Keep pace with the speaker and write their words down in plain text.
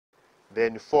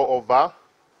then 4 over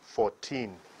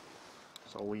 14.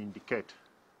 So we indicate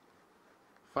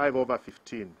 5 over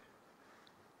 15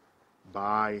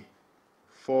 by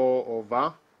 4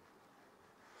 over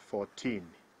 14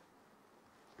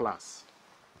 plus.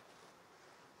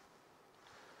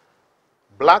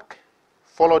 Black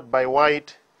followed by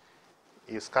white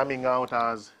is coming out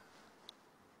as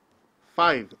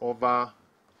 5 over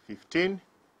 15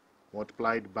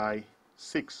 multiplied by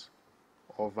 6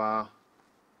 over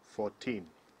 14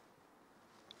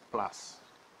 plus.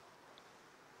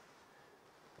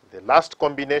 The last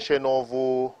combination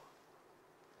of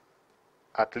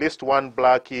at least one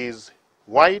black is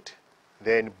white,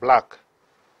 then black,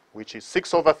 which is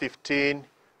 6 over 15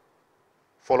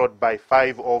 followed by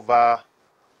 5 over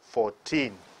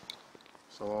 14.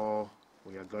 So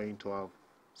we are going to have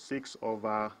 6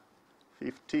 over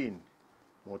 15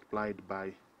 multiplied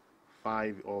by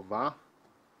 5 over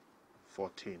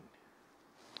 14.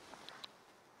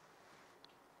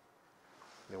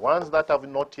 The ones that have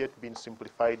not yet been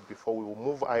simplified before, we will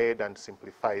move ahead and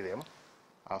simplify them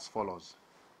as follows.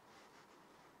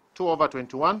 2 over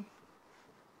 21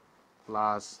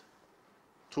 plus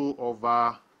 2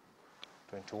 over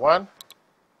 21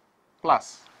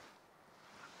 plus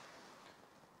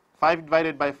 5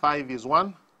 divided by 5 is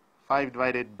 1. 5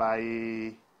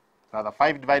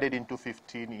 divided into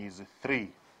 15 is 3.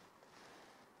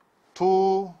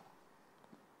 2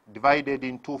 divided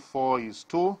into 4 is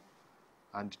 2.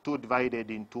 And 2 divided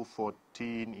into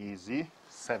 14 is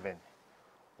 7.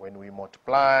 When we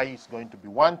multiply, it's going to be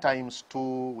 1 times 2,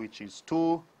 which is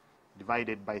 2,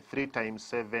 divided by 3 times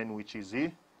 7, which is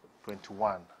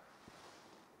 21,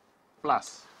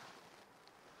 plus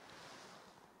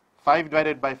 5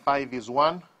 divided by 5 is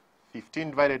 1, 15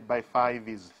 divided by 5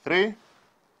 is 3.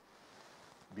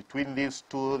 Between these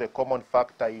two, the common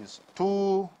factor is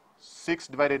 2. 6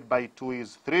 divided by 2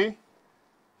 is 3.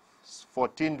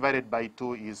 14 divided by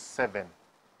 2 is 7.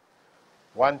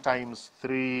 1 times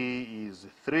 3 is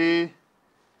 3.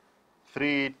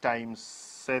 3 times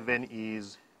 7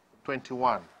 is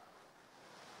 21.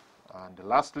 And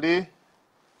lastly,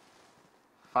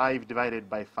 5 divided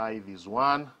by 5 is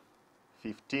 1.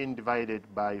 15 divided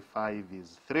by 5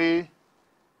 is 3.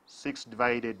 6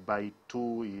 divided by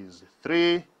 2 is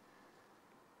 3.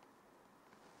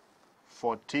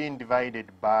 14 divided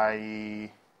by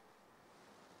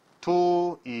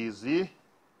 2 is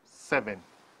 7.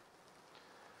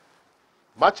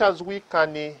 Much as we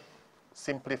can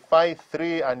simplify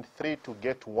 3 and 3 to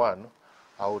get 1,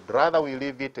 I would rather we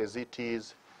leave it as it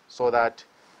is, so that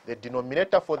the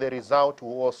denominator for the result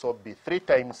will also be 3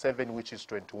 times 7, which is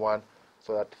 21,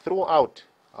 so that throughout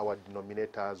our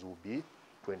denominators will be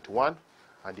 21,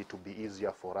 and it will be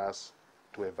easier for us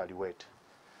to evaluate.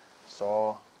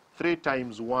 So 3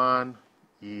 times 1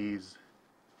 is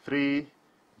 3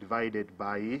 divided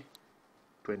by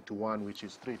 21, which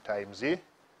is 3 times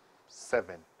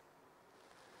 7.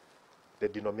 The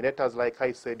denominators, like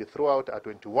I said, throughout are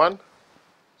 21.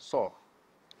 So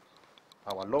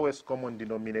our lowest common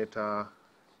denominator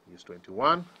is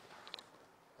 21,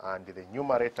 and the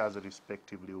numerators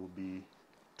respectively will be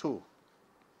 2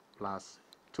 plus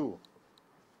 2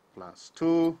 plus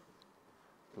 2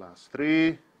 plus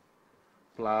 3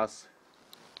 plus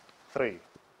 3.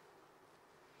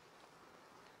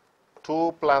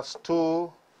 2 plus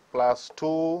 2 plus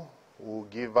 2 will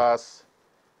give us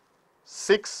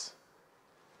 6.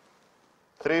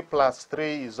 3 plus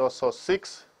 3 is also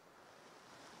 6.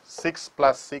 6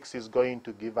 plus 6 is going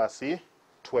to give us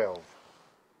 12.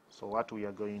 So what we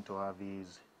are going to have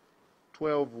is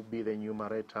 12 will be the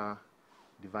numerator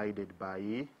divided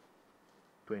by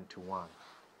 21.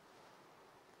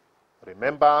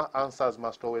 Remember, answers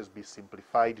must always be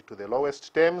simplified to the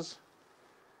lowest terms,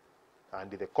 and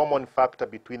the common factor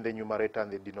between the numerator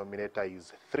and the denominator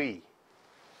is 3.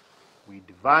 We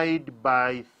divide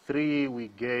by 3, we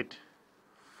get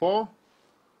 4.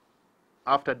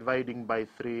 After dividing by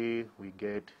 3, we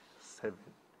get 7.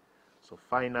 So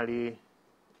finally,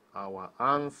 our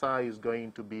answer is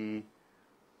going to be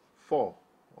 4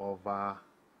 over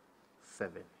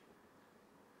 7.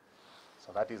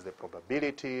 So that is the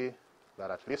probability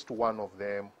that at least one of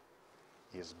them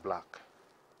is black.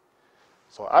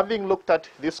 So having looked at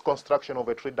this construction of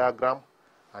a tree diagram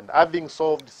and having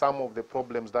solved some of the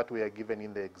problems that we are given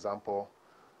in the example,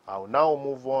 I'll now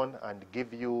move on and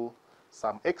give you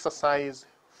some exercise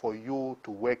for you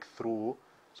to work through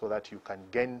so that you can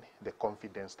gain the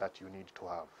confidence that you need to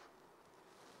have.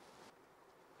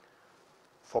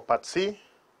 For part C,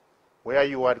 where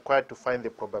you are required to find the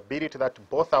probability that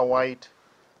both are white,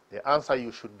 the answer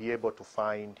you should be able to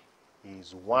find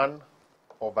is 1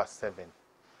 over 7.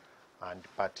 And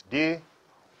part D,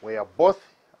 where both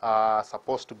are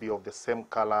supposed to be of the same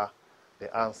color,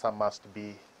 the answer must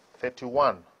be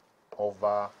 31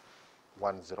 over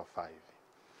 105.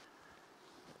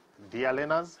 Dear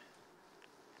learners,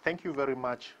 thank you very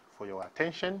much for your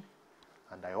attention,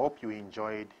 and I hope you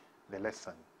enjoyed the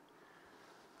lesson.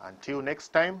 Until next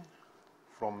time,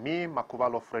 from me,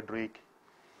 Makuvalo Frederick,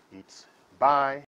 it's bye.